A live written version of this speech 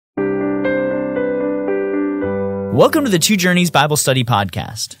Welcome to the Two Journeys Bible Study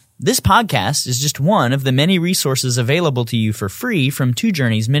Podcast. This podcast is just one of the many resources available to you for free from Two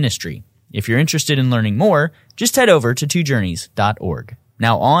Journeys Ministry. If you're interested in learning more, just head over to twojourneys.org.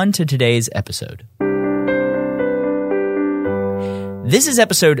 Now on to today's episode. This is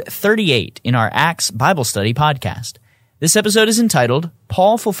episode 38 in our Acts Bible Study Podcast. This episode is entitled,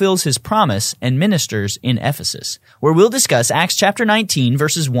 Paul Fulfills His Promise and Ministers in Ephesus, where we'll discuss Acts chapter 19,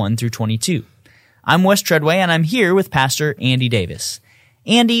 verses 1 through 22. I'm Wes Treadway, and I'm here with Pastor Andy Davis.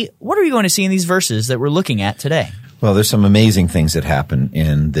 Andy, what are we going to see in these verses that we're looking at today? Well, there's some amazing things that happen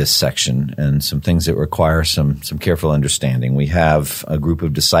in this section and some things that require some careful understanding. We have a group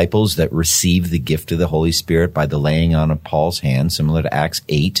of disciples that receive the gift of the Holy Spirit by the laying on of Paul's hands, similar to Acts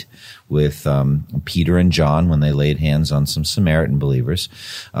 8 with Peter and John when they laid hands on some Samaritan believers.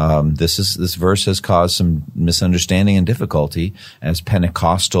 This verse has caused some misunderstanding and difficulty as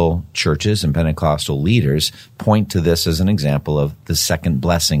Pentecostal churches and Pentecostal leaders point to this as an example of the second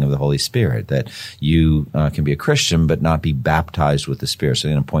blessing of the Holy Spirit, that you can be a Christian but not be baptized with the Spirit. So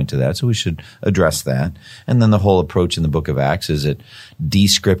they're going to point to that. So we should address that. And then the whole approach in the book of Acts, is it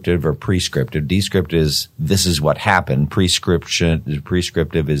descriptive or prescriptive? Descriptive is this is what happened.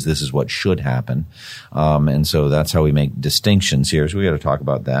 Prescriptive is this is what should happen. And so that's how we make distinctions here. So we got to talk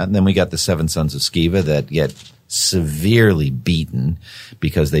about that. And then we got the 7 sons of Sceva that get severely beaten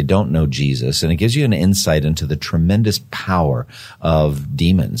because they don't know Jesus. And it gives you an insight into the tremendous power of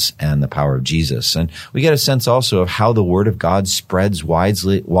demons and the power of Jesus. And we get a sense also of how the Word of God spreads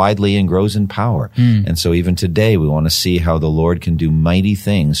widely and grows in power. And so even today we want to see how the Lord can do mighty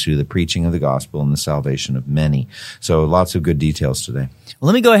things through the preaching of the gospel and the salvation of many. So lots of good details today. Well,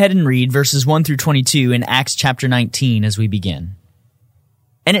 let me go ahead and read verses 1 through 22 in Acts chapter 19 as we begin.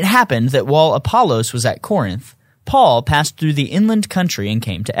 And it happened that while Apollos was at Corinth, Paul passed through the inland country and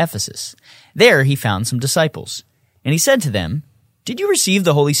came to Ephesus. There he found some disciples. And he said to them, "Did you receive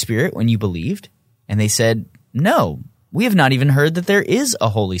the Holy Spirit when you believed?" And they said, "No, we have not even heard that there is a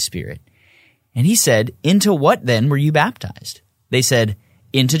Holy Spirit." And he said, "Into what then were you baptized?" They said,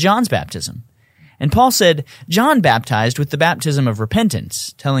 "Into John's baptism." And Paul said, "John baptized with the baptism of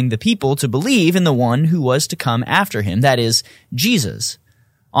repentance, telling the people to believe in the one who was to come after him, that is, Jesus."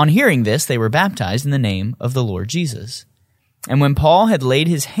 On hearing this, they were baptized in the name of the Lord Jesus. And when Paul had laid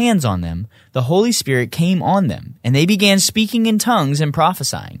his hands on them, the Holy Spirit came on them, and they began speaking in tongues and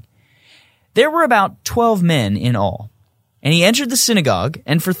prophesying. There were about 12 men in all. And he entered the synagogue,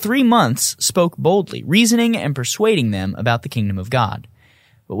 and for 3 months spoke boldly, reasoning and persuading them about the kingdom of God.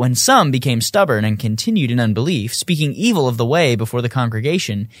 But when some became stubborn and continued in unbelief, speaking evil of the way before the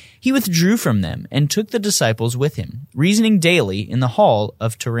congregation, he withdrew from them and took the disciples with him, reasoning daily in the hall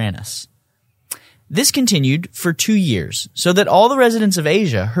of Tyrannus. This continued for 2 years, so that all the residents of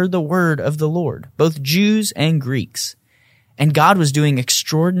Asia heard the word of the Lord, both Jews and Greeks. And God was doing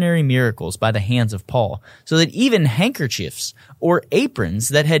extraordinary miracles by the hands of Paul, so that even handkerchiefs or aprons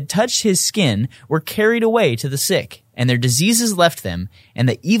that had touched his skin were carried away to the sick, and their diseases left them, and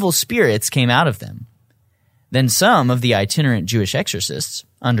the evil spirits came out of them. Then some of the itinerant Jewish exorcists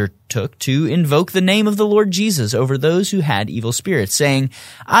undertook to invoke the name of the Lord Jesus over those who had evil spirits, saying,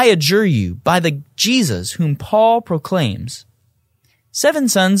 "I adjure you by the Jesus whom Paul proclaims." 7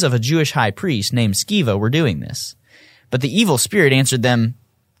 sons of a Jewish high priest named Sceva were doing this. But the evil spirit answered them,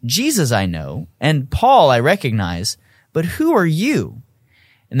 "Jesus I know, and Paul I recognize, but who are you?"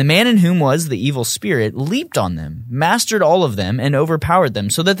 And the man in whom was the evil spirit leaped on them, mastered all of them, and overpowered them,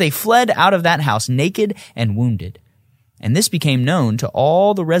 so that they fled out of that house naked and wounded. And this became known to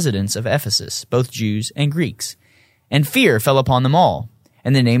all the residents of Ephesus, both Jews and Greeks. And fear fell upon them all,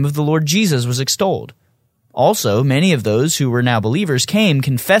 and the name of the Lord Jesus was extolled. Also, many of those who were now believers came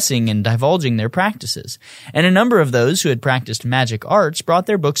confessing and divulging their practices. And a number of those who had practiced magic arts brought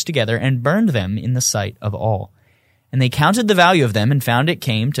their books together and burned them in the sight of all. And they counted the value of them and found it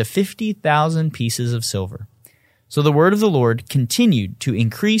came to 50,000 pieces of silver. So the word of the Lord continued to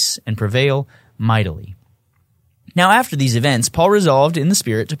increase and prevail mightily. Now after these events, Paul resolved in the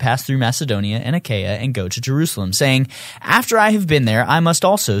Spirit to pass through Macedonia and Achaia and go to Jerusalem, saying, "After I have been there, I must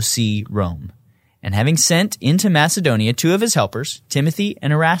also see Rome." And having sent into Macedonia 2 of his helpers, Timothy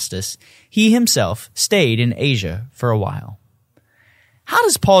and Erastus, he himself stayed in Asia for a while. How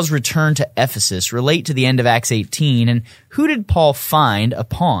does Paul's return to Ephesus relate to the end of Acts 18, and who did Paul find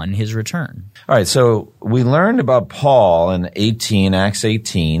upon his return? All right, so we learned about Paul in Acts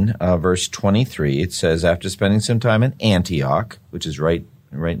 18, verse 23. It says, after spending some time in Antioch, which is right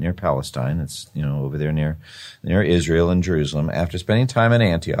near Palestine. It's, over there near Israel and Jerusalem. After spending time in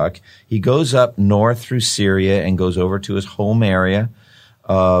Antioch, he goes up north through Syria and goes over to his home area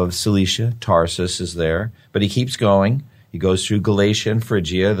of Cilicia. Tarsus is there. But he keeps going. He goes through Galatia and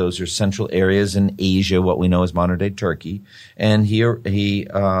Phrygia. Those are central areas in Asia, what we know as modern-day Turkey. And he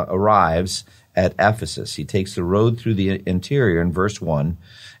arrives at Ephesus. He takes the road through the interior in verse 1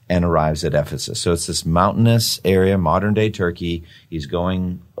 and arrives at Ephesus. So it's this mountainous area, modern-day Turkey. He's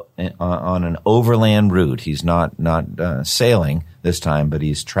going on an overland route. He's not sailing this time, but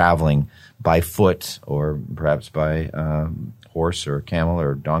he's traveling by foot or perhaps by horse or camel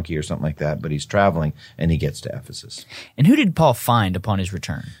or donkey or something like that, but he's traveling and he gets to Ephesus. And who did Paul find upon his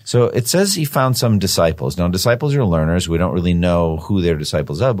return? So it says he found some disciples. Now, disciples are learners. We don't really know who they're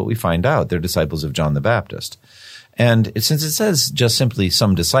disciples of, but we find out they're disciples of John the Baptist. And since it says just simply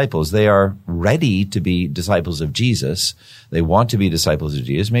some disciples, they are ready to be disciples of Jesus. They want to be disciples of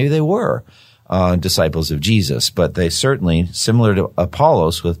Jesus. Maybe they were disciples of Jesus, but they certainly, similar to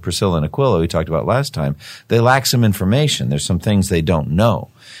Apollos with Priscilla and Aquila we talked about last time, they lack some information. There's some things they don't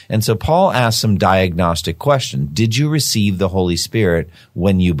know. And so Paul asks some diagnostic question. Did you receive the Holy Spirit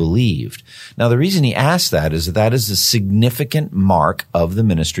when you believed? Now, the reason he asks that is a significant mark of the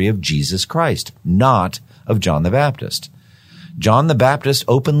ministry of Jesus Christ, not of John the Baptist. John the Baptist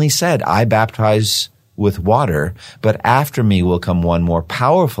openly said, I baptize with water, but after me will come one more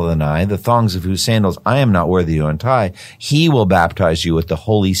powerful than I, the thongs of whose sandals I am not worthy to untie. He will baptize you with the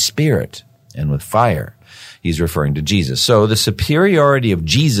Holy Spirit and with fire. He's referring to Jesus. So the superiority of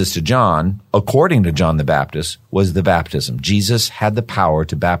Jesus to John, according to John the Baptist, was the baptism. Jesus had the power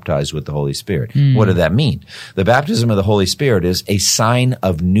to baptize with the Holy Spirit. What did that mean? The baptism of the Holy Spirit is a sign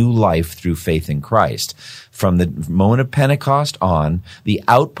of new life through faith in Christ. From the moment of Pentecost on, the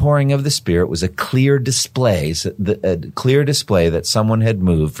outpouring of the Spirit was a clear display that someone had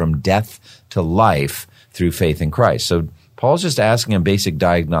moved from death to life through faith in Christ. So Paul's just asking a basic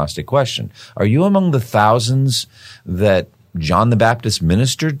diagnostic question. Are you among the thousands that John the Baptist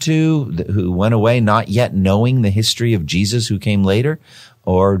ministered to, who went away not yet knowing the history of Jesus who came later?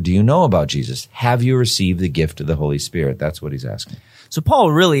 Or do you know about Jesus? Have you received the gift of the Holy Spirit? That's what he's asking. So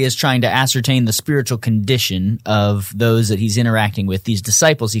Paul really is trying to ascertain the spiritual condition of those that he's interacting with, these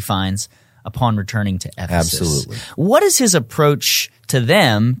disciples he finds upon returning to Ephesus. Absolutely. What does his approach to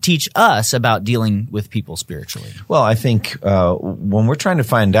them teach us about dealing with people spiritually? Well, I think when we're trying to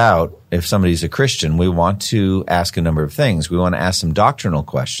find out if somebody's a Christian, we want to ask a number of things. We want to ask some doctrinal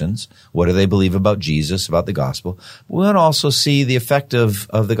questions. What do they believe about Jesus, about the gospel? We want to also see the effect of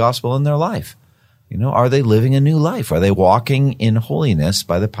the gospel in their life. You know, are they living a new life? Are they walking in holiness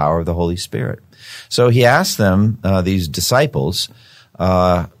by the power of the Holy Spirit? So he asked them, these disciples,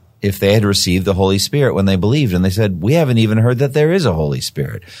 if they had received the Holy Spirit when they believed. And they said, we haven't even heard that there is a Holy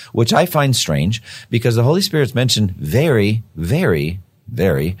Spirit, which I find strange because the Holy Spirit's mentioned very, very,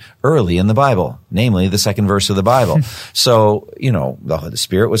 very early in the Bible, namely the second verse of the Bible. So, you know, the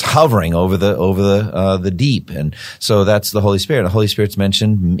Spirit was hovering over the deep. And so that's the Holy Spirit. The Holy Spirit's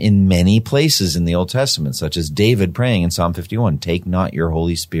mentioned in many places in the Old Testament, such as David praying in Psalm 51, take not your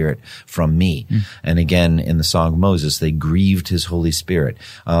Holy Spirit from me. And again, in the Song of Moses, they grieved his Holy Spirit.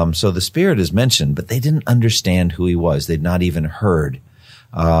 So the Spirit is mentioned, but they didn't understand who he was. They'd not even heard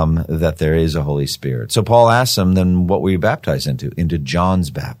that there is a Holy Spirit. So Paul asks them, then what were you baptized into? Into John's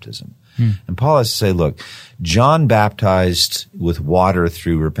baptism. And Paul has to say, look, John baptized with water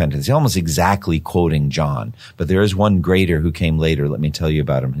through repentance. He's almost exactly quoting John, but there is one greater who came later. Let me tell you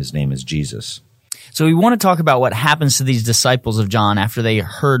about him. His name is Jesus. So we want to talk about what happens to these disciples of John after they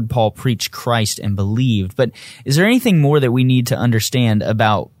heard Paul preach Christ and believed. But is there anything more that we need to understand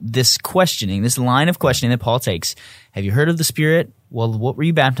about this questioning, this line of questioning that Paul takes? Have you heard of the Spirit? Well, what were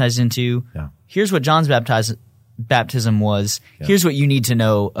you baptized into? Yeah. Here's what John's baptism was. Yeah. Here's what you need to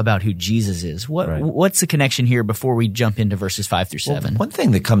know about who Jesus is. What's the connection here before we jump into verses 5 through 7? Well, one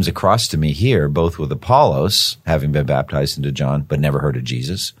thing that comes across to me here, both with Apollos having been baptized into John but never heard of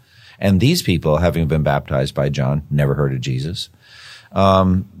Jesus, and these people having been baptized by John, never heard of Jesus.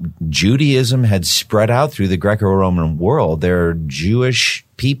 Judaism had spread out through the Greco-Roman world. There are Jewish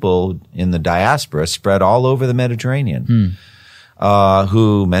people in the diaspora spread all over the Mediterranean,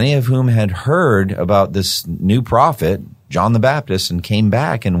 who many of whom had heard about this new prophet, John the Baptist, and came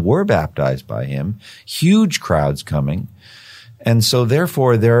back and were baptized by him. Huge crowds coming. And so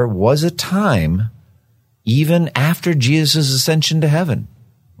therefore there was a time, even after Jesus' ascension to heaven,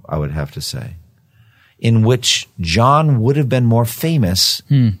 I would have to say, in which John would have been more famous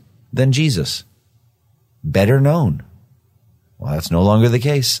than Jesus. Better known. Well, that's no longer the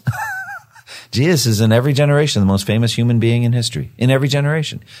case. Jesus is in every generation the most famous human being in history, in every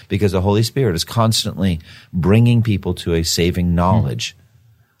generation, because the Holy Spirit is constantly bringing people to a saving knowledge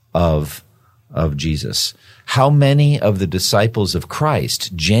of of Jesus. How many of the disciples of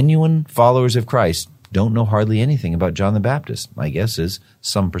Christ, genuine followers of Christ, don't know hardly anything about John the Baptist? My guess is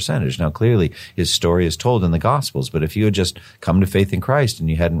some percentage. Now, clearly, his story is told in the Gospels, but if you had just come to faith in Christ and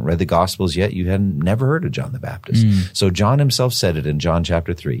you hadn't read the Gospels yet, you hadn't never heard of John the Baptist. So John himself said it in John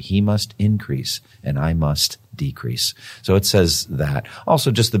chapter 3. He must increase and I must decrease. So it says that.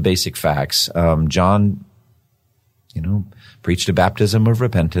 Also, just the basic facts. John, preached a baptism of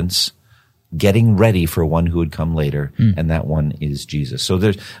repentance, getting ready for one who would come later, and that one is Jesus. So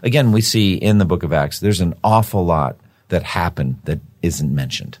we see in the book of Acts, there's an awful lot that happened that isn't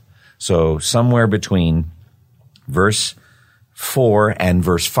mentioned. So somewhere between verse 4 and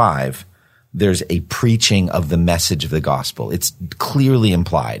verse 5, there's a preaching of the message of the gospel. It's clearly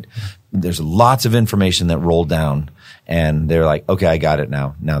implied. There's lots of information that rolled down, and they're like, okay, I got it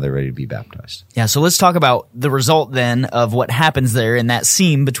now. Now they're ready to be baptized. Yeah, so let's talk about the result then of what happens there in that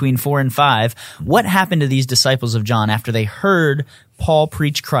scene between 4 and 5. What happened to these disciples of John after they heard Paul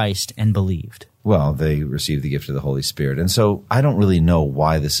preach Christ and believed? Well, they received the gift of the Holy Spirit. And so I don't really know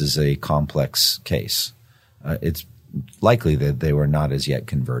why this is a complex case. It's likely that they were not as yet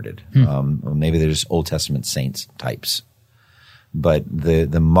converted. Maybe they're just Old Testament saints types. But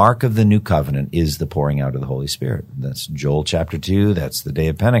the mark of the new covenant is the pouring out of the Holy Spirit. That's Joel chapter 2. That's the day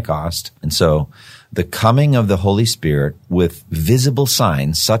of Pentecost. And so the coming of the Holy Spirit with visible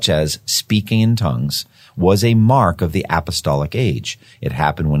signs such as speaking in tongues was a mark of the apostolic age. It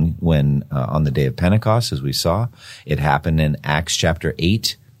happened when on the day of Pentecost, as we saw. It happened in Acts chapter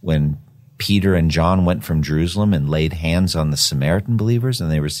 8 when Peter and John went from Jerusalem and laid hands on the Samaritan believers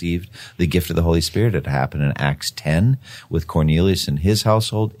and they received the gift of the Holy Spirit. It happened in Acts 10 with Cornelius and his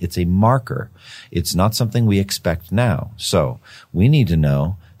household. It's a marker. It's not something we expect now. So we need to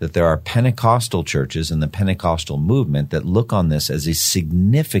know that there are Pentecostal churches in the Pentecostal movement that look on this as a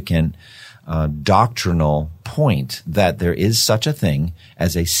significant doctrinal point that there is such a thing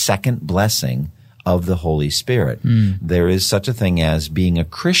as a second blessing of the Holy Spirit. There is such a thing as being a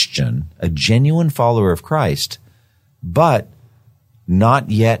Christian, a genuine follower of Christ, but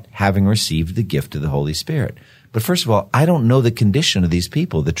not yet having received the gift of the Holy Spirit. But first of all, I don't know the condition of these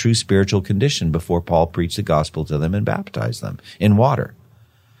people, the true spiritual condition, before Paul preached the gospel to them and baptized them in water.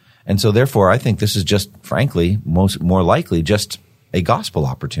 And so therefore, I think this is just, frankly, more likely just a gospel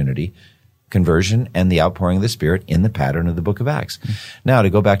opportunity, conversion and the outpouring of the Spirit in the pattern of the book of Acts. Now, to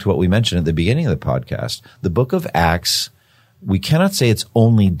go back to what we mentioned at the beginning of the podcast, the book of Acts, we cannot say it's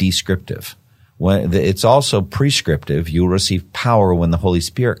only descriptive. It's also prescriptive. You will receive power when the Holy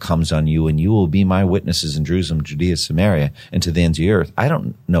Spirit comes on you, and you will be my witnesses in Jerusalem, Judea, Samaria, and to the ends of the earth. I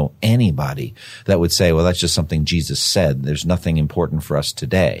don't know anybody that would say, well, that's just something Jesus said. There's nothing important for us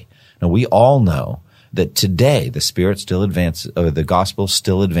today. Now, we all know that today the Spirit still advances, or the gospel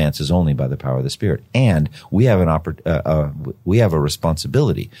still advances only by the power of the Spirit, and we have we have a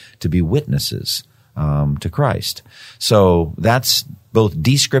responsibility to be witnesses to Christ. So that's both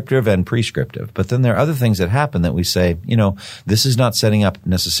descriptive and prescriptive. But then there are other things that happen that we say, this is not setting up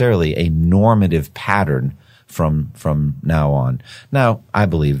necessarily a normative pattern from now on. Now, I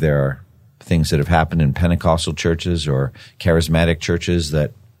believe there are things that have happened in Pentecostal churches or charismatic churches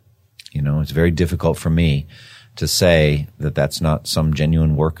that it's very difficult for me to say that that's not some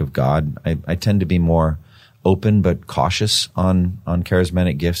genuine work of God. I tend to be more open but cautious on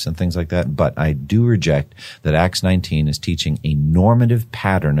charismatic gifts and things like that. But I do reject that Acts 19 is teaching a normative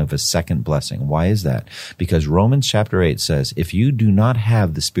pattern of a second blessing. Why is that? Because Romans chapter 8 says, if you do not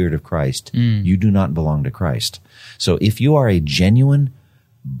have the Spirit of Christ, you do not belong to Christ. So if you are a genuine,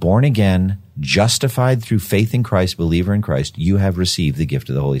 born again, justified through faith in Christ, believer in Christ, you have received the gift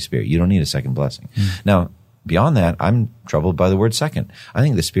of the Holy Spirit. You don't need a second blessing. Now, beyond that, I'm troubled by the word second. I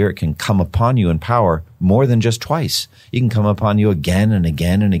think the Spirit can come upon you in power more than just twice. He can come upon you again and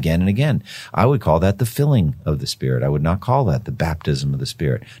again and again and again. I would call that the filling of the Spirit. I would not call that the baptism of the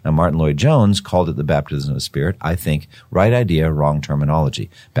Spirit. Now, Martin Lloyd-Jones called it the baptism of the Spirit. I think right idea, wrong terminology.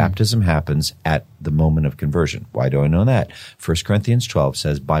 Baptism happens at the moment of conversion. Why do I know that? 1 Corinthians 12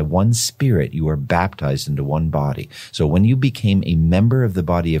 says, by one Spirit you are baptized into one body. So when you became a member of the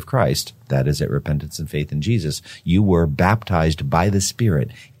body of Christ, that is at repentance and faith in Jesus, you were baptized by the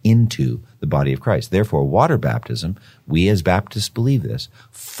Spirit into the body of Christ. Therefore, water baptism, we as Baptists believe this,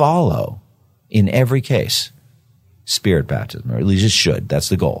 follow in every case Spirit baptism, or at least it should. That's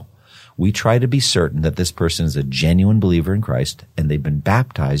the goal. We try to be certain that this person is a genuine believer in Christ and they've been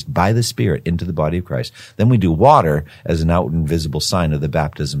baptized by the Spirit into the body of Christ. Then we do water as an outward and visible sign of the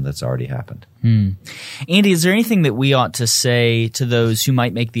baptism that's already happened. Andy, is there anything that we ought to say to those who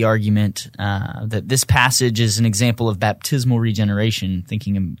might make the argument that this passage is an example of baptismal regeneration,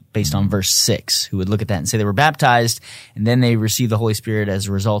 thinking based on verse 6, who would look at that and say they were baptized and then they received the Holy Spirit as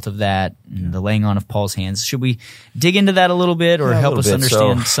a result of that, the laying on of Paul's hands? Should we dig into that a little bit or help us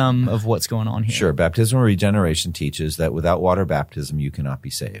understand some of what's going on here? Sure. Baptismal regeneration teaches that without water baptism, you cannot be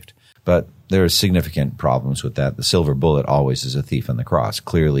saved. But there are significant problems with that. The silver bullet always is a thief on the cross.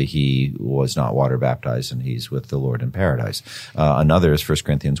 Clearly, he was not water baptized, and he's with the Lord in paradise. Another is 1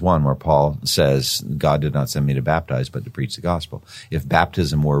 Corinthians 1, where Paul says, God did not send me to baptize, but to preach the gospel. If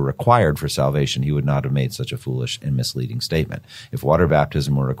baptism were required for salvation, he would not have made such a foolish and misleading statement. If water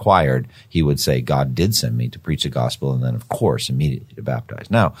baptism were required, he would say, God did send me to preach the gospel, and then, of course, immediately to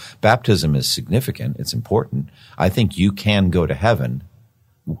baptize. Now, baptism is significant. It's important. I think you can go to heaven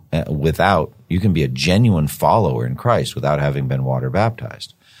you can be a genuine follower in Christ without having been water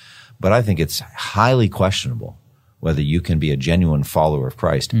baptized. But I think it's highly questionable whether you can be a genuine follower of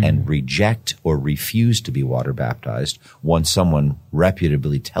Christ and reject or refuse to be water baptized once someone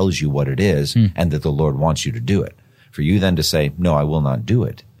reputably tells you what it is and that the Lord wants you to do it. For you then to say, no, I will not do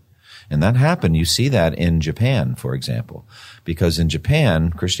it. And that happened. You see that in Japan, for example, because in Japan,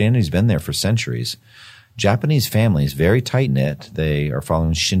 Christianity's been there for centuries. Japanese families, very tight-knit. They are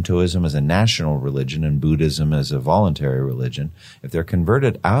following Shintoism as a national religion and Buddhism as a voluntary religion. If they're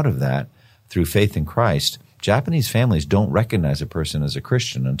converted out of that through faith in Christ, Japanese families don't recognize a person as a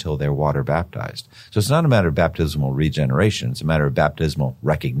Christian until they're water baptized. So it's not a matter of baptismal regeneration. It's a matter of baptismal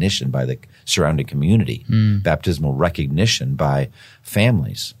recognition by the surrounding community, baptismal recognition by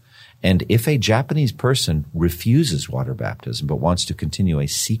families. And if a Japanese person refuses water baptism but wants to continue a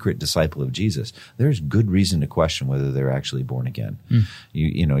secret disciple of Jesus, there's good reason to question whether they're actually born again.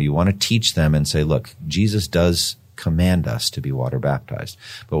 You want to teach them and say, look, Jesus does command us to be water baptized.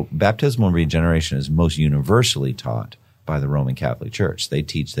 But baptismal regeneration is most universally taught by the Roman Catholic Church. They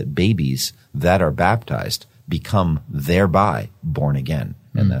teach that babies that are baptized become thereby born again,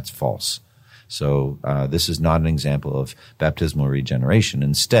 and that's false. So this is not an example of baptismal regeneration.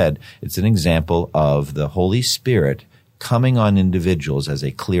 Instead, it's an example of the Holy Spirit coming on individuals as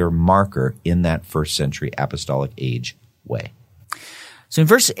a clear marker in that first century apostolic age way. So in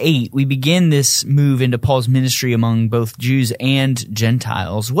verse 8, we begin this move into Paul's ministry among both Jews and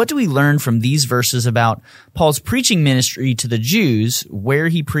Gentiles. What do we learn from these verses about Paul's preaching ministry to the Jews, where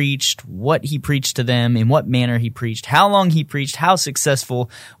he preached, what he preached to them, in what manner he preached, how long he preached, how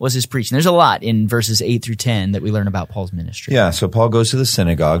successful was his preaching? There's a lot in verses 8 through 10 that we learn about Paul's ministry. Yeah, so Paul goes to the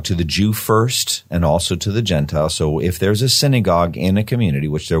synagogue, to the Jew first, and also to the Gentile. So if there's a synagogue in a community,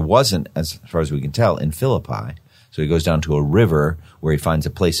 which there wasn't, as far as we can tell, in Philippi, so he goes down to a river where he finds a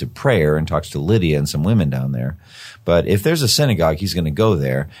place of prayer and talks to Lydia and some women down there. But if there's a synagogue, he's going to go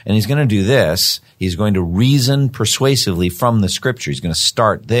there, and he's going to do this. He's going to reason persuasively from the Scripture. He's going to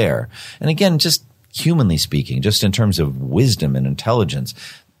start there. And again, just humanly speaking, just in terms of wisdom and intelligence,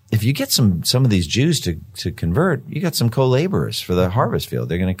 if you get some of these Jews to convert, you got some co-laborers for the harvest field.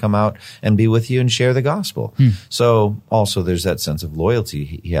 They're going to come out and be with you and share the gospel. So also there's that sense of loyalty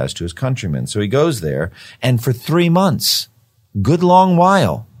he has to his countrymen. So he goes there, and for 3 months, good long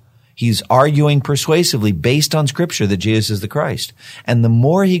while, he's arguing persuasively based on Scripture that Jesus is the Christ. And the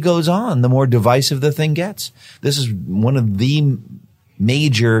more he goes on, the more divisive the thing gets. This is one of the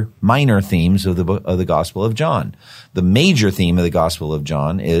minor themes of the Gospel of John. The major theme of the Gospel of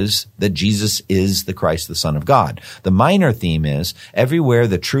John is that Jesus is the Christ, the Son of God. The minor theme is everywhere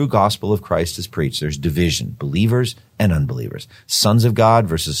the true gospel of Christ is preached, there's division, believers and unbelievers, sons of God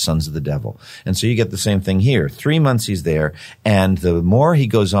versus sons of the devil. And so you get the same thing here. 3 months he's there, and the more he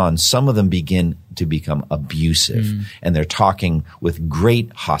goes on, some of them begin to become abusive, and they're talking with great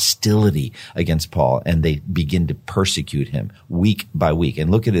hostility against Paul, and they begin to persecute him week by week.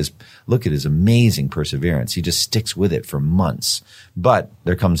 And look at his amazing perseverance. He just sticks with it for months. But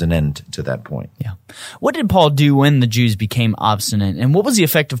there comes an end to that point. Yeah. What did Paul do when the Jews became obstinate? And what was the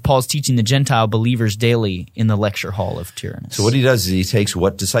effect of Paul's teaching the Gentile believers daily in the lecture hall of Tyrannus? So what he does is he takes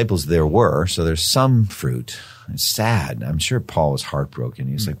what disciples there were. So there's some fruit. It's sad. I'm sure Paul was heartbroken.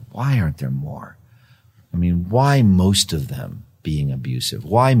 He's like, why aren't there more? I mean, why most of them being abusive?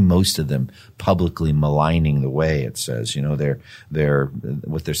 Why most of them publicly maligning the way? It says, they're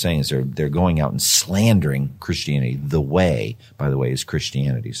what they're saying is they're going out and slandering Christianity. The way, by the way, is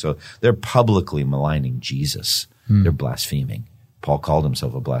Christianity. So they're publicly maligning Jesus. They're blaspheming. Paul called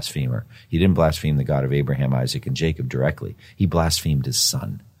himself a blasphemer. He didn't blaspheme the God of Abraham, Isaac, and Jacob directly. He blasphemed his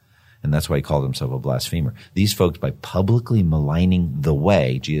son. And that's why he called himself a blasphemer. These folks, by publicly maligning the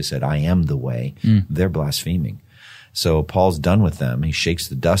way, Jesus said, I am the way, they're blaspheming. So Paul's done with them. He shakes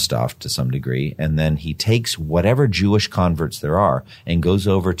the dust off to some degree, and then he takes whatever Jewish converts there are and goes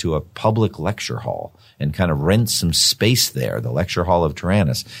over to a public lecture hall and kind of rents some space there, the lecture hall of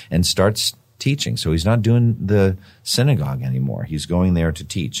Tyrannus, and starts teaching. So he's not doing the synagogue anymore. He's going there to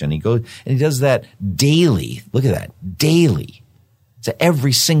teach. And he does that daily. Look at that. Daily. So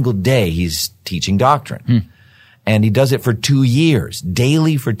every single day he's teaching doctrine. And he does it for 2 years,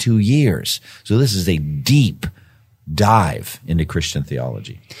 daily for 2 years. So this is a deep dive into Christian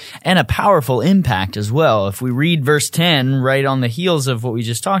theology. And a powerful impact as well. If we read verse 10 right on the heels of what we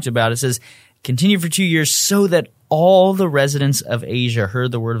just talked about, it says, continue for 2 years so that all the residents of Asia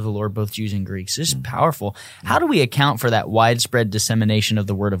heard the word of the Lord, both Jews and Greeks. It's just powerful. How do we account for that widespread dissemination of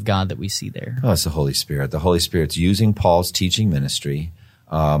the word of God that we see there? Oh, it's the Holy Spirit. The Holy Spirit's using Paul's teaching ministry.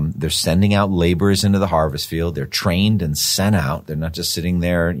 They're sending out laborers into the harvest field. They're trained and sent out. They're not just sitting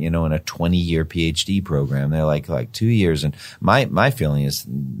there, in a 20-year PhD program. They're like 2 years. And my feeling is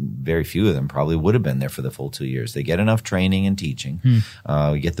very few of them probably would have been there for the full 2 years. They get enough training and teaching.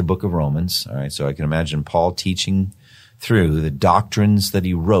 We get the book of Romans. All right. So I can imagine Paul teaching through the doctrines that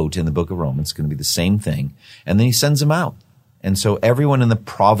he wrote in the book of Romans. It's going to be the same thing. And then he sends them out. And so everyone in the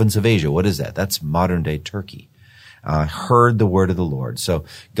province of Asia, what is that? That's modern day Turkey. Heard the word of the Lord. So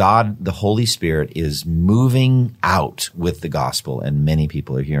God, the Holy Spirit, is moving out with the gospel, and many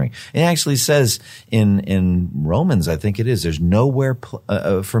people are hearing. It actually says in Romans, I think it is, there's nowhere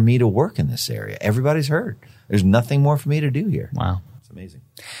for me to work in this area. Everybody's heard. There's nothing more for me to do here. Wow. It's amazing.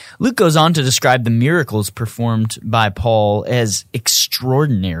 Luke goes on to describe the miracles performed by Paul as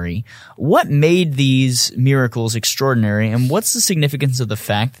extraordinary. What made these miracles extraordinary, and what's the significance of the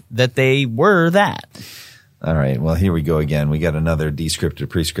fact that they were that? All right. Well, here we go again. We got another descriptive,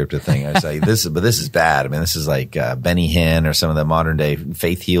 prescriptive thing. I say this is bad. I mean, this is like Benny Hinn or some of the modern day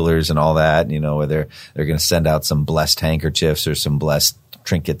faith healers and all that. Where they're going to send out some blessed handkerchiefs or some blessed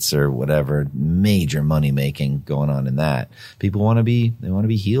trinkets or whatever. Major money making going on in that. People want to be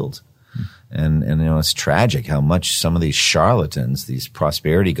healed, and it's tragic how much some of these charlatans, these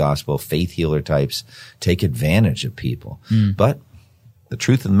prosperity gospel faith healer types, take advantage of people. But the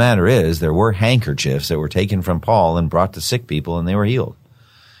truth of the matter is there were handkerchiefs that were taken from Paul and brought to sick people, and they were healed.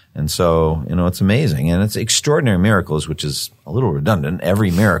 And so, it's amazing. And it's extraordinary miracles, which is a little redundant. Every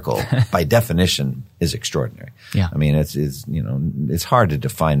miracle, by definition, is extraordinary. Yeah. I mean, it's hard to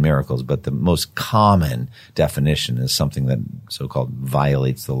define miracles, but the most common definition is something that so-called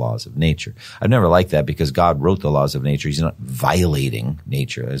violates the laws of nature. I've never liked that because God wrote the laws of nature. He's not violating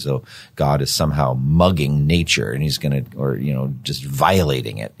nature as though God is somehow mugging nature and he's going to, or, just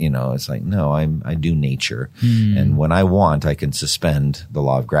violating it. It's like, no, I do nature. And when I want, I can suspend the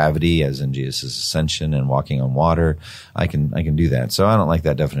law of gravity, as in Jesus' ascension and walking on water. I can do that. So I don't like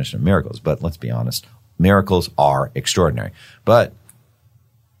that definition of miracles, but let's be honest. Miracles are extraordinary. But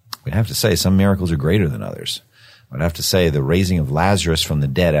we'd have to say some miracles are greater than others. I'd have to say the raising of Lazarus from the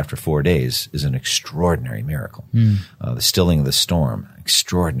dead after 4 days is an extraordinary miracle. The stilling of the storm,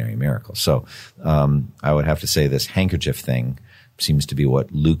 extraordinary miracle. So I would have to say this handkerchief thing seems to be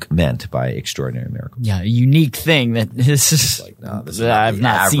what Luke meant by extraordinary miracles. Yeah, a unique thing that this is like, no, this is I've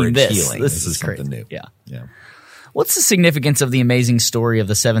not seen this. Healing. This is crazy. Something new. Yeah. What's the significance of the amazing story of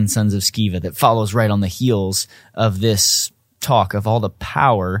the 7 sons of Sceva that follows right on the heels of this talk of all the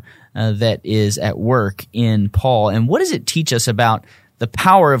power that is at work in Paul? And what does it teach us about the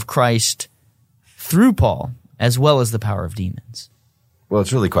power of Christ through Paul as well as the power of demons? Well,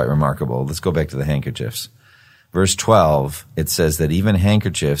 it's really quite remarkable. Let's go back to the handkerchiefs. Verse 12, it says that even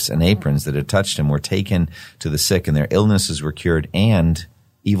handkerchiefs and aprons that had touched him were taken to the sick, and their illnesses were cured, and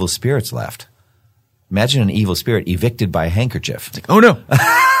evil spirits left. Imagine an evil spirit evicted by a handkerchief. It's like, oh no.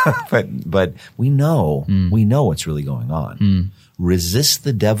 But we know what's really going on. Resist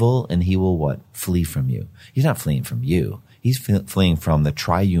the devil and he will what? Flee from you. He's not fleeing from you. He's fleeing from the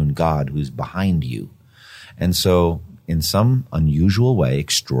triune God who's behind you. And so in some unusual way,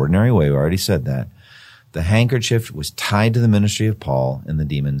 extraordinary way, we already said that, the handkerchief was tied to the ministry of Paul, and the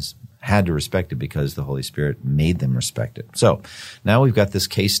demons had to respect it because the Holy Spirit made them respect it. So now we've got this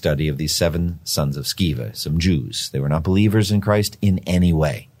case study of these 7 sons of Sceva, some Jews. They were not believers in Christ in any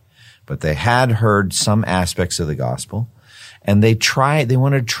way, but they had heard some aspects of the gospel, and they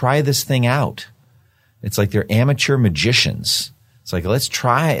wanted to try this thing out. It's like they're amateur magicians. It's like, let's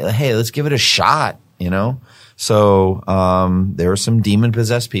give it a shot, So there were some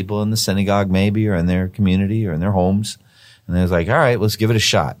demon-possessed people in the synagogue maybe, or in their community, or in their homes. And they was like, all right, let's give it a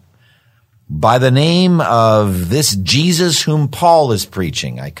shot. By the name of this Jesus whom Paul is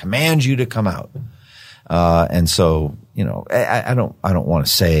preaching, I command you to come out. And so, I don't want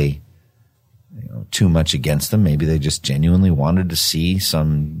to say too much against them. Maybe they just genuinely wanted to see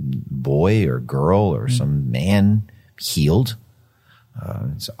some boy or girl or some man healed.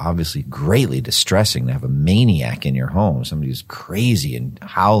 It's obviously greatly distressing to have a maniac in your home, somebody who's crazy and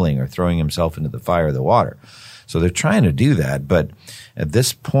howling or throwing himself into the fire or the water. So they're trying to do that, but at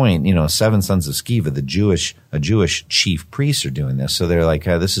this point, 7 sons of Sceva, a Jewish chief priests are doing this. So they're like,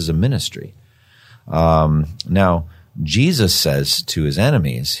 this is a ministry. Now, Jesus says to his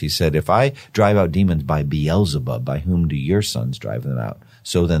enemies, he said, if I drive out demons by Beelzebub, by whom do your sons drive them out?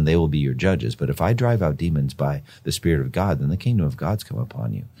 So then they will be your judges. But if I drive out demons by the Spirit of God, then the kingdom of God's come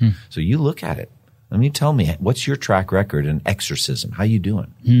upon you. So you look at it. I mean, tell me, what's your track record in exorcism? How you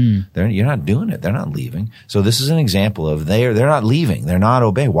doing? You're not doing it. They're not leaving. So this is an example of they're not leaving. They're not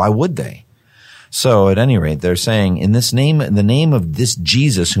obeying. Why would they? So at any rate, they're saying, in the name of this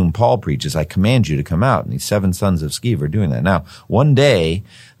Jesus whom Paul preaches, I command you to come out. And these 7 sons of Sceva are doing that. Now, one day,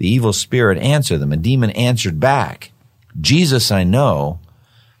 the evil spirit answered them. A demon answered back, Jesus I know.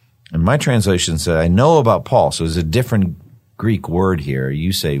 And my translation said, I know about Paul. So there's a different Greek word here.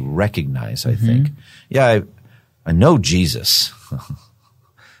 You say recognize, I think. Yeah, I know Jesus.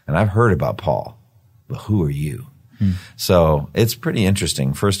 And I've heard about Paul. But who are you? So it's pretty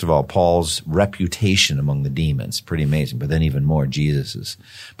interesting. First of all, Paul's reputation among the demons, pretty amazing. But then even more, Jesus's.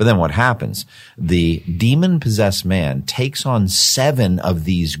 But then what happens? The demon-possessed man takes on 7 of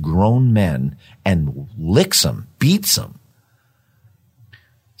these grown men and licks them, beats them.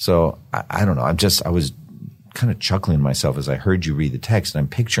 So I don't know. I was kind of chuckling to myself as I heard you read the text, and I'm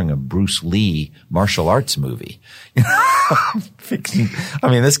picturing a Bruce Lee martial arts movie.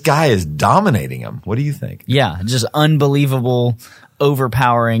 This guy is dominating him. What do you think? Yeah, just unbelievable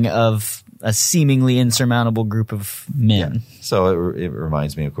overpowering of a seemingly insurmountable group of men. Yeah. So it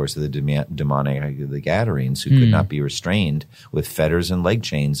reminds me, of course, of the demonic, the Gadarenes, who could not be restrained with fetters and leg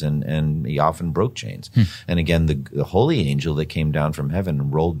chains, and he often broke chains. And again, the holy angel that came down from heaven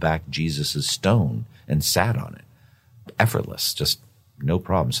and rolled back Jesus' stone and sat on it. Effortless, just no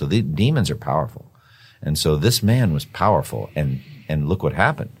problem. So the demons are powerful. And so this man was powerful, and look what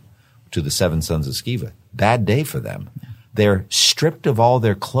happened to the 7 sons of Sceva. Bad day for them. They're stripped of all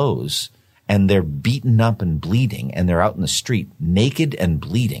their clothes, and they're beaten up and bleeding, and they're out in the street naked and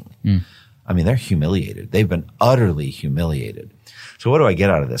bleeding. They're humiliated. They've been utterly humiliated. So what do I get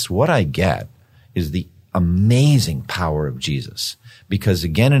out of this? What I get is the amazing power of Jesus. Because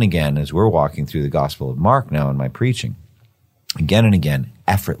again and again, as we're walking through the Gospel of Mark now in my preaching, again and again,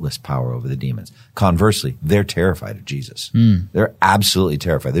 effortless power over the demons. Conversely, they're terrified of Jesus. They're absolutely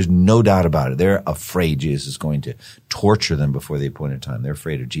terrified. There's no doubt about it. They're afraid Jesus is going to torture them before the appointed time. They're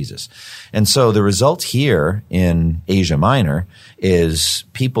afraid of Jesus. And so the result here in Asia Minor is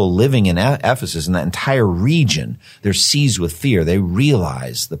people living in Ephesus, in that entire region, they're seized with fear. They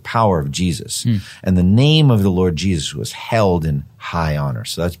realize the power of Jesus. And the name of the Lord Jesus was held in high honor.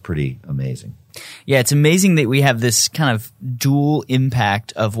 So that's pretty amazing. Yeah, it's amazing that we have this kind of dual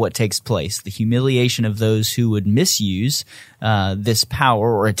impact of what takes place. The humiliation of those who would misuse this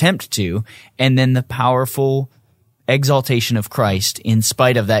power or attempt to, and then the powerful exaltation of Christ in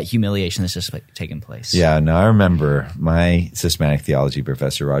spite of that humiliation that's just taken place. Yeah, no, I remember my systematic theology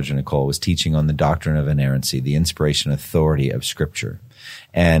professor, Roger Nicole, was teaching on the doctrine of inerrancy, the inspiration authority of Scripture.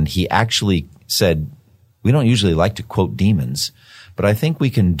 And he actually said, we don't usually like to quote demons, but I think we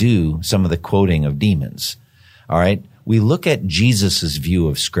can do some of the quoting of demons. All right? We look at Jesus' view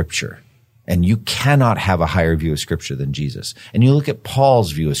of Scripture, and you cannot have a higher view of Scripture than Jesus. And you look at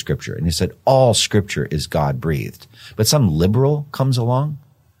Paul's view of Scripture, and he said, all Scripture is God-breathed. But some liberal comes along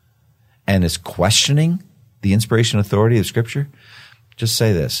and is questioning the inspiration authority of Scripture. Just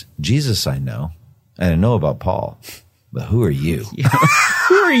say this, Jesus I know, and I know about Paul, but who are you?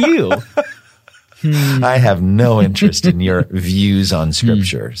 Who are you? I have no interest in your views on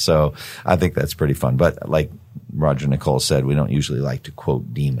Scripture. So I think that's pretty fun. But like Roger Nicole said, we don't usually like to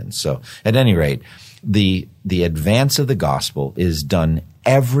quote demons. So at any rate, the advance of the gospel is done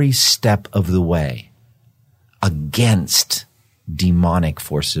every step of the way against demonic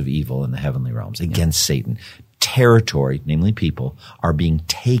force of evil in the heavenly realms, against Satan. Territory, namely people, are being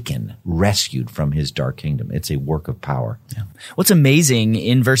taken, rescued from his dark kingdom. It's a work of power. Yeah. What's amazing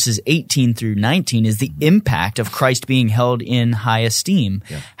in verses 18 through 19 is the impact of Christ being held in high esteem.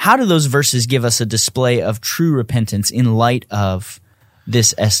 Yeah. How do those verses give us a display of true repentance in light of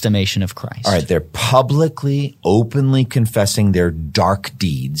this estimation of Christ? All right, they're publicly, openly confessing their dark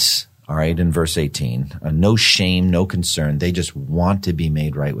deeds. All right, in verse 18, no shame, no concern. They just want to be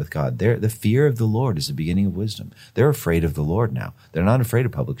made right with God. The fear of the Lord is the beginning of wisdom. They're afraid of the Lord now. They're not afraid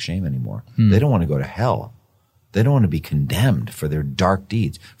of public shame anymore. They don't want to go to hell. They don't want to be condemned for their dark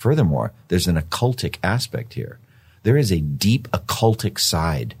deeds. Furthermore, there's an occultic aspect here. There is a deep occultic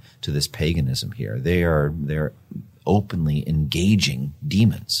side to this paganism here. They're openly engaging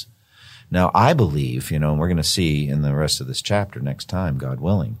demons. Now, I believe, and we're going to see in the rest of this chapter next time, God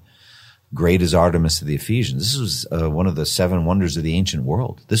willing, great is Artemis of the Ephesians. This was one of the 7 wonders of the ancient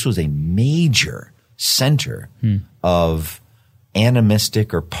world. This was a major center of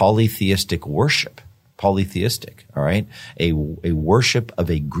animistic or polytheistic worship. Polytheistic, all right? A worship of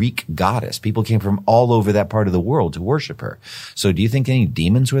a Greek goddess. People came from all over that part of the world to worship her. So do you think any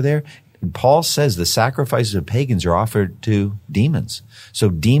demons were there? Paul says the sacrifices of pagans are offered to demons. So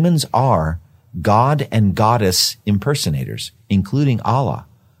demons are god and goddess impersonators, including Allah,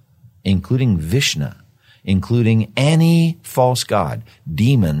 including Vishnu, including any false god.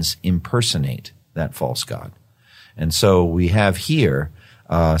 Demons impersonate that false god. And so we have here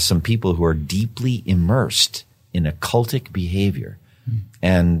some people who are deeply immersed in occultic behavior.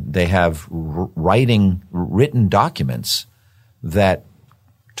 And they have written documents that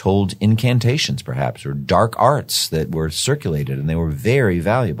told incantations perhaps, or dark arts that were circulated, and they were very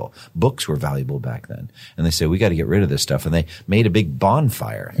valuable. Books were valuable back then. And they said, we got to get rid of this stuff. And they made a big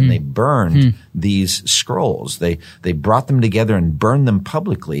bonfire, and they burned these scrolls. They brought them together and burned them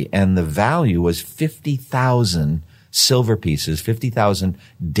publicly, and the value was 50,000 silver pieces, 50,000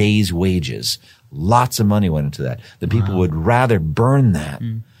 days' wages. Lots of money went into that. The people would rather burn that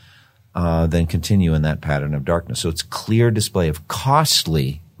than continue in that pattern of darkness. So it's clear display of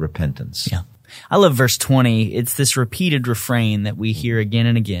costly repentance. Yeah. I love verse 20. It's this repeated refrain that we hear again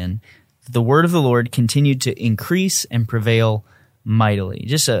and again. The word of the Lord continued to increase and prevail mightily.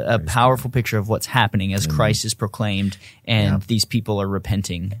 Just a powerful picture of what's happening as Christ is proclaimed and these people are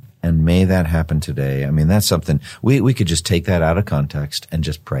repenting. And may that happen today. I mean, that's something, we could just take that out of context and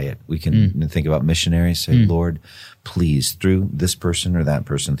just pray it. We can think about missionaries, say, Lord, please, through this person or that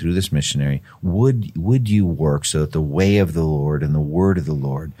person, through this missionary, would you work so that the way of the Lord and the word of the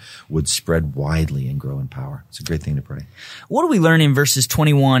Lord would spread widely and grow in power? It's a great thing to pray. What do we learn in verses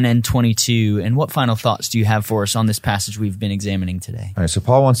 21 and 22, and what final thoughts do you have for us on this passage we've been examining today? All right, so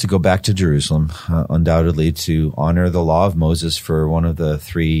Paul wants to go back to Jerusalem, undoubtedly to honor the law of Moses for one of the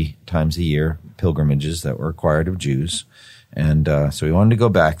 3 times a year pilgrimages that were required of Jews. And so he wanted to go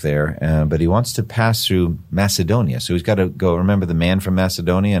back there, but he wants to pass through Macedonia. So he's got to go, remember the man from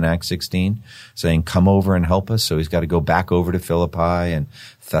Macedonia in Acts 16 saying, come over and help us. So he's got to go back over to Philippi and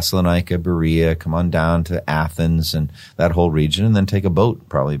Thessalonica, Berea, come on down to Athens and that whole region, and then take a boat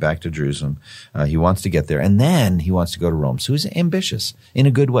probably back to Jerusalem. He wants to get there, and then he wants to go to Rome. So he's ambitious in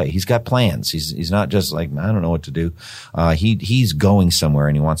a good way. He's got plans. He's not just like, I don't know what to do. He's going somewhere,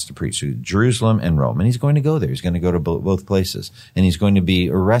 and he wants to preach. So Jerusalem and Rome, and he's going to go there. He's going to go to both places, and he's going to be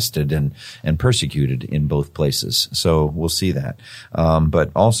arrested and persecuted in both places. So we'll see that.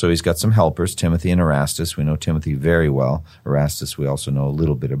 But also he's got some helpers, Timothy and Erastus. We know Timothy very well. Erastus we also know a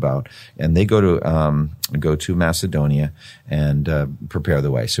little bit about, and they go to Macedonia and prepare the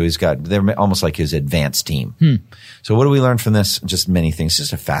way. So they're almost like his advance team. So what do we learn from this? Just many things. It's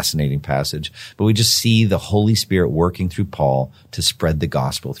just a fascinating passage, but we just see the Holy Spirit working through Paul to spread the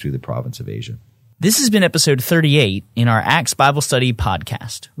gospel through the province of Asia. This has been episode 38 in our Acts Bible Study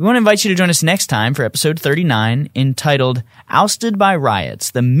podcast. We want to invite you to join us next time for episode 39, entitled Ousted by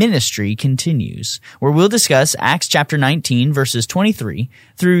Riots, the Ministry Continues, where we'll discuss Acts chapter 19, verses 23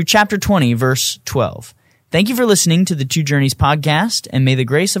 through chapter 20, verse 12. Thank you for listening to the Two Journeys podcast, and may the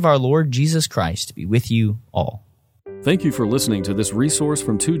grace of our Lord Jesus Christ be with you all. Thank you for listening to this resource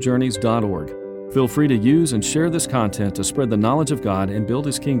from twojourneys.org. Feel free to use and share this content to spread the knowledge of God and build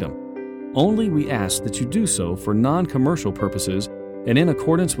His kingdom. Only we ask that you do so for non-commercial purposes and in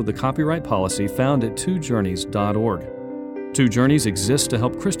accordance with the copyright policy found at twojourneys.org. Two Journeys exists to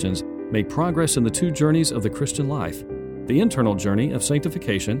help Christians make progress in the two journeys of the Christian life, the internal journey of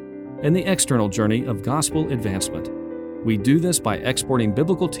sanctification and the external journey of gospel advancement. We do this by exporting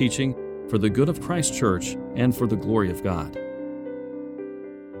biblical teaching for the good of Christ's church and for the glory of God.